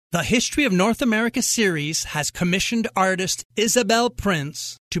The History of North America series has commissioned artist Isabel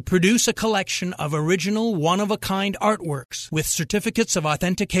Prince to produce a collection of original one-of-a-kind artworks with certificates of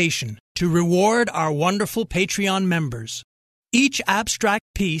authentication to reward our wonderful Patreon members. Each abstract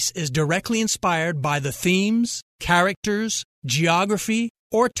piece is directly inspired by the themes, characters, geography,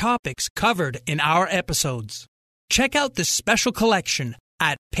 or topics covered in our episodes. Check out this special collection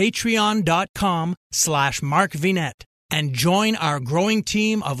at patreon.com/MarkVinette and join our growing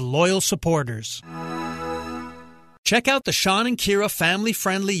team of loyal supporters. Check out the Sean and Kira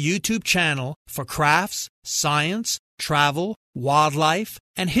family-friendly YouTube channel for crafts, science, travel, wildlife,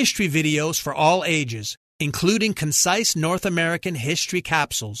 and history videos for all ages, including concise North American history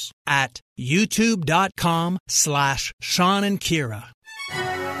capsules at youtube.com/Sean and Kira.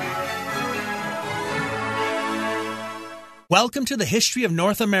 Welcome to the History of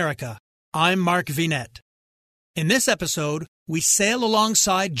North America. I'm Mark Vinette. In this episode, we sail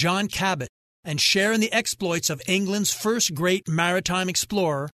alongside John Cabot and share in the exploits of England's first great maritime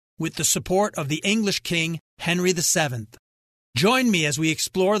explorer with the support of the English king Henry VII. Join me as we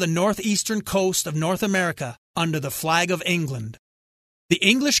explore the northeastern coast of North America under the flag of England. The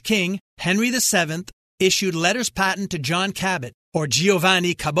English king Henry VII issued letters patent to John Cabot, or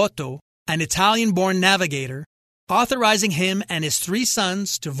Giovanni Cabotto, an Italian-born navigator, authorizing him and his 3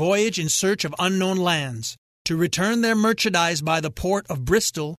 sons to voyage in search of unknown lands, to return their merchandise by the port of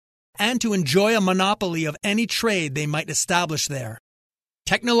Bristol, and to enjoy a monopoly of any trade they might establish there.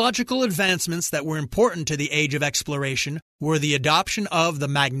 Technological advancements that were important to the age of exploration were the adoption of the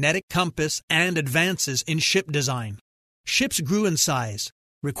magnetic compass and advances in ship design. Ships grew in size,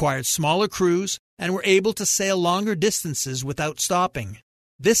 required smaller crews, and were able to sail longer distances without stopping.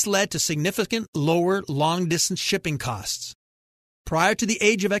 This led to significant lower long-distance shipping costs. Prior to the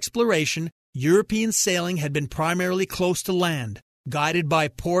age of exploration, European sailing had been primarily close to land, guided by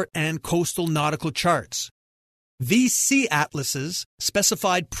port and coastal nautical charts. These sea atlases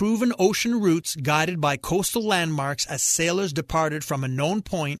specified proven ocean routes guided by coastal landmarks as sailors departed from a known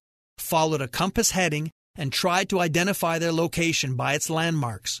point, followed a compass heading, and tried to identify their location by its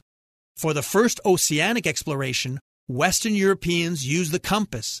landmarks. For the first oceanic exploration, Western Europeans used the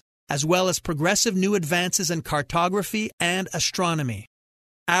compass, as well as progressive new advances in cartography and astronomy.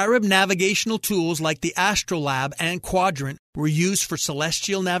 Arab navigational tools like the astrolabe and quadrant were used for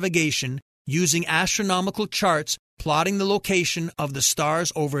celestial navigation, using astronomical charts plotting the location of the stars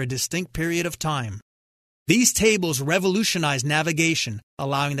over a distinct period of time. These tables revolutionized navigation,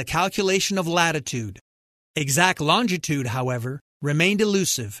 allowing the calculation of latitude. Exact longitude, however, remained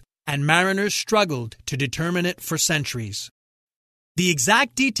elusive, and mariners struggled to determine it for centuries. The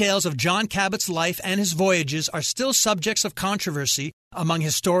exact details of John Cabot's life and his voyages are still subjects of controversy among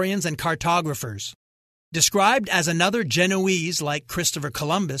historians and cartographers. Described as another Genoese like Christopher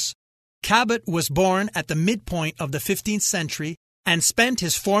Columbus, Cabot was born at the midpoint of the 15th century and spent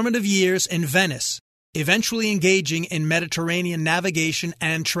his formative years in Venice, eventually engaging in Mediterranean navigation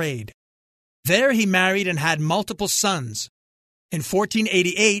and trade. There he married and had multiple sons. In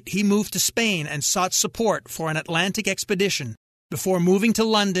 1488, he moved to Spain and sought support for an Atlantic expedition, before moving to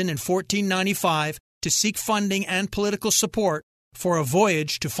London in 1495 to seek funding and political support for a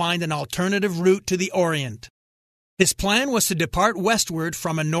voyage to find an alternative route to the Orient. His plan was to depart westward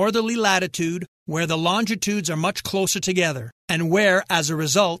from a northerly latitude where the longitudes are much closer together, and where, as a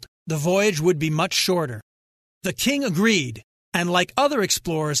result, the voyage would be much shorter. The king agreed, and like other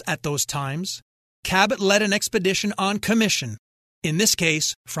explorers at those times, Cabot led an expedition on commission, in this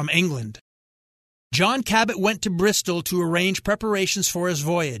case from England. John Cabot went to Bristol to arrange preparations for his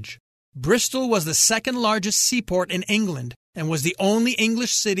voyage. Bristol was the second largest seaport in England and was the only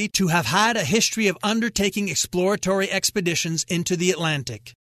English city to have had a history of undertaking exploratory expeditions into the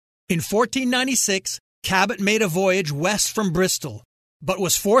Atlantic. In 1496, Cabot made a voyage west from Bristol, but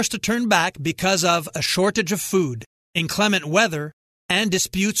was forced to turn back because of a shortage of food, inclement weather, and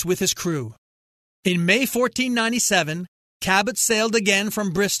disputes with his crew. In May 1497, Cabot sailed again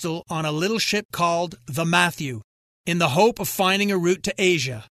from Bristol on a little ship called the Matthew, in the hope of finding a route to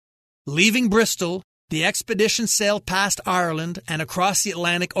Asia. Leaving Bristol, the expedition sailed past Ireland and across the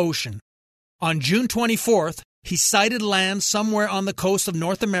Atlantic Ocean. On June 24th, he sighted land somewhere on the coast of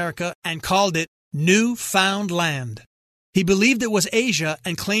North America and called it New Found Land. He believed it was Asia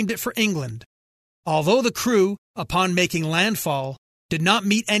and claimed it for England. Although the crew, upon making landfall, did not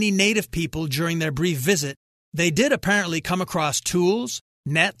meet any native people during their brief visit, they did apparently come across tools,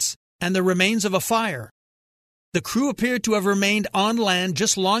 nets, and the remains of a fire. The crew appeared to have remained on land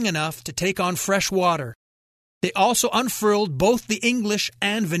just long enough to take on fresh water. They also unfurled both the English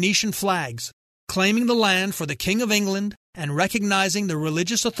and Venetian flags, claiming the land for the King of England and recognizing the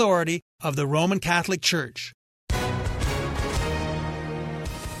religious authority of the Roman Catholic Church.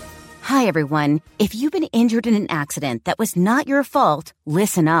 Hi, everyone. If you've been injured in an accident that was not your fault,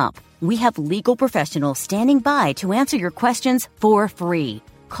 listen up. We have legal professionals standing by to answer your questions for free.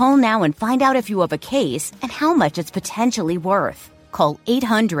 Call now and find out if you have a case and how much it's potentially worth. Call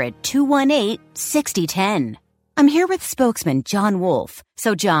 800-218-6010. I'm here with spokesman John Wolf.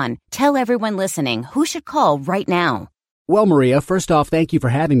 So, John, tell everyone listening who should call right now. Well, Maria, first off, thank you for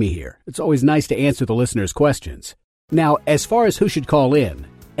having me here. It's always nice to answer the listeners' questions. Now, as far as who should call in,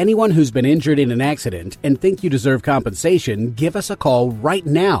 anyone who's been injured in an accident and think you deserve compensation, give us a call right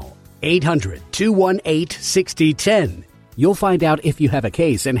now. 800-218-6010. You'll find out if you have a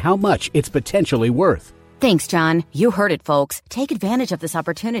case and how much it's potentially worth. Thanks, John. You heard it, folks. Take advantage of this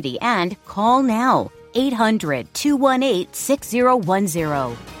opportunity and call now.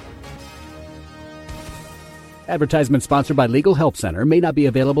 800-218-6010. Advertisement sponsored by Legal Help Center. May not be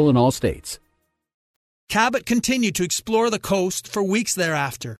available in all states. Cabot continued to explore the coast for weeks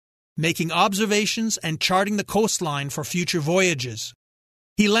thereafter, making observations and charting the coastline for future voyages.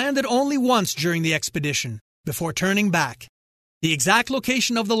 He landed only once during the expedition, before turning back. The exact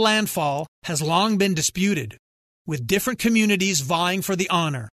location of the landfall has long been disputed, with different communities vying for the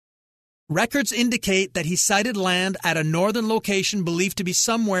honor. Records indicate that he sighted land at a northern location believed to be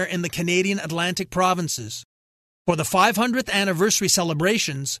somewhere in the Canadian Atlantic provinces. For the 500th anniversary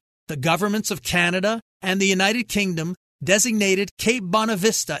celebrations, the governments of Canada and the United Kingdom designated Cape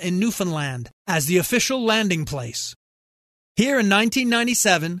Bonavista in Newfoundland as the official landing place. Here in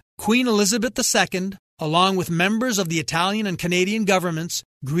 1997, Queen Elizabeth II, along with members of the Italian and Canadian governments,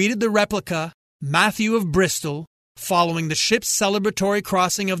 greeted the replica, Matthew of Bristol, following the ship's celebratory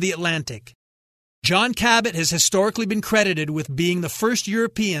crossing of the Atlantic. John Cabot has historically been credited with being the first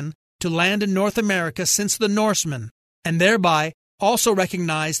European to land in North America since the Norsemen, and thereby also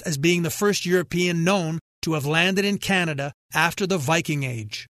recognized as being the first European known to have landed in Canada after the Viking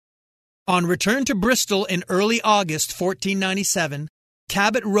Age. On return to Bristol in early August 1497,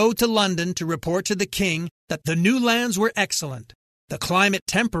 Cabot rode to London to report to the king that the new lands were excellent, the climate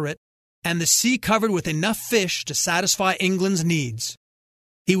temperate, and the sea covered with enough fish to satisfy England's needs.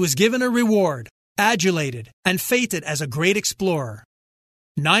 He was given a reward, adulated, and feted as a great explorer.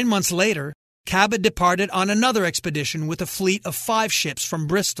 9 months later, Cabot departed on another expedition with a fleet of 5 ships from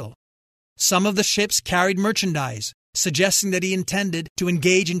Bristol. Some of the ships carried merchandise, suggesting that he intended to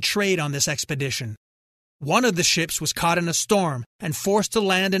engage in trade on this expedition. One of the ships was caught in a storm and forced to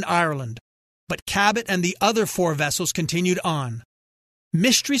land in Ireland, but Cabot and the other 4 vessels continued on.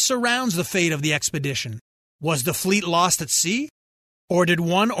 Mystery surrounds the fate of the expedition. Was the fleet lost at sea? Or did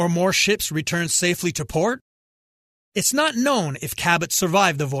one or more ships return safely to port? It's not known if Cabot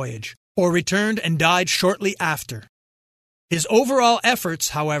survived the voyage, or returned and died shortly after. His overall efforts,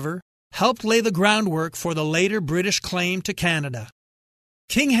 however, helped lay the groundwork for the later British claim to Canada.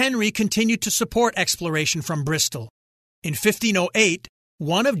 King Henry continued to support exploration from Bristol. In 1508,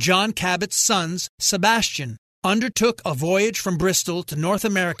 one of John Cabot's sons, Sebastian, undertook a voyage from Bristol to North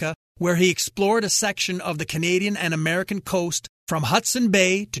America where he explored a section of the Canadian and American coast from Hudson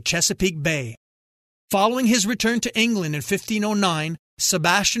Bay to Chesapeake Bay. Following his return to England in 1509,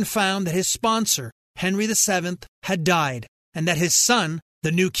 Sebastian found that his sponsor, Henry VII, had died, and that his son,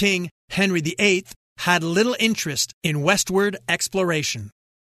 the new king, Henry VIII, had little interest in westward exploration.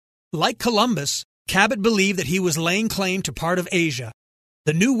 Like Columbus, Cabot believed that he was laying claim to part of Asia.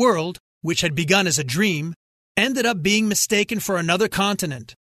 The New World, which had begun as a dream, ended up being mistaken for another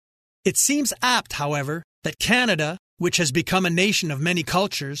continent. It seems apt, however, that Canada, which has become a nation of many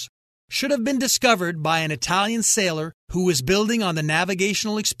cultures, should have been discovered by an Italian sailor who was building on the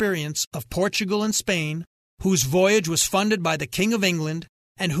navigational experience of Portugal and Spain, whose voyage was funded by the King of England,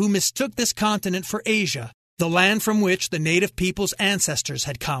 and who mistook this continent for Asia, the land from which the native people's ancestors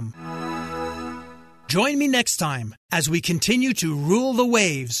had come. Join me next time as we continue to rule the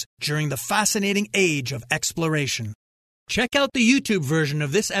waves during the fascinating age of exploration. Check out the YouTube version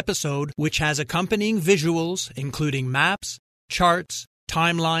of this episode, which has accompanying visuals, including maps, charts,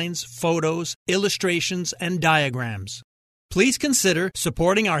 timelines, photos, illustrations, and diagrams. Please consider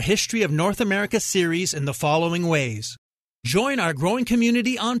supporting our History of North America series in the following ways. Join our growing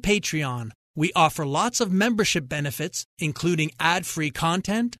community on Patreon. We offer lots of membership benefits, including ad-free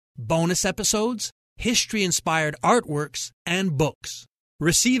content, bonus episodes, history-inspired artworks, and books.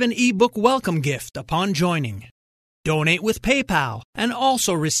 Receive an ebook welcome gift upon joining. Donate with PayPal and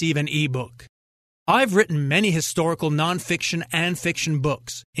also receive an ebook. I've written many historical nonfiction and fiction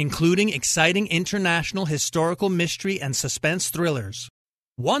books, including exciting international historical mystery and suspense thrillers.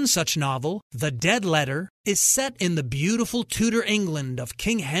 One such novel, The Dead Letter, is set in the beautiful Tudor England of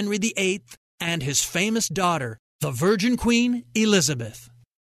King Henry VIII and his famous daughter, the Virgin Queen Elizabeth.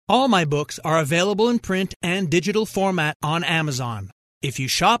 All my books are available in print and digital format on Amazon. If you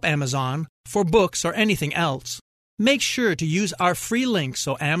shop Amazon for books or anything else, make sure to use our free link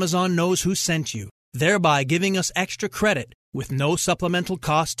so Amazon knows who sent you, thereby giving us extra credit with no supplemental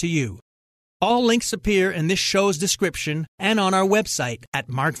cost to you. All links appear in this show's description and on our website at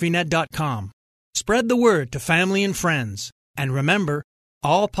markvinet.com. Spread the word to family and friends. And remember,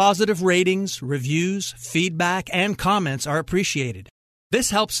 all positive ratings, reviews, feedback, and comments are appreciated. This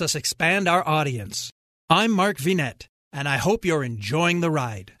helps us expand our audience. I'm Mark Vinet, and I hope you're enjoying the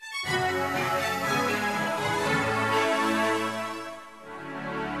ride.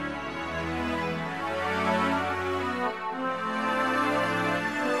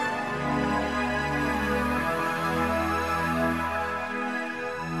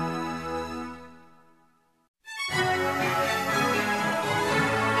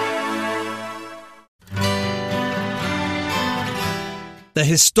 The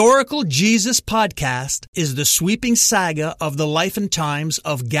Historical Jesus Podcast is the sweeping saga of the life and times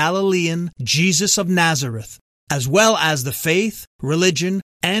of Galilean Jesus of Nazareth, as well as the faith, religion,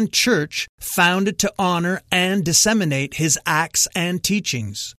 and church founded to honor and disseminate his acts and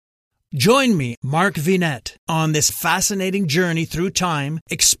teachings. Join me, Mark Vinet, on this fascinating journey through time,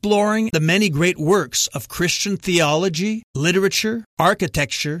 exploring the many great works of Christian theology, literature,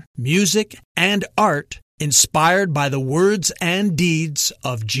 architecture, music, and art, inspired by the words and deeds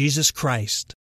of Jesus Christ.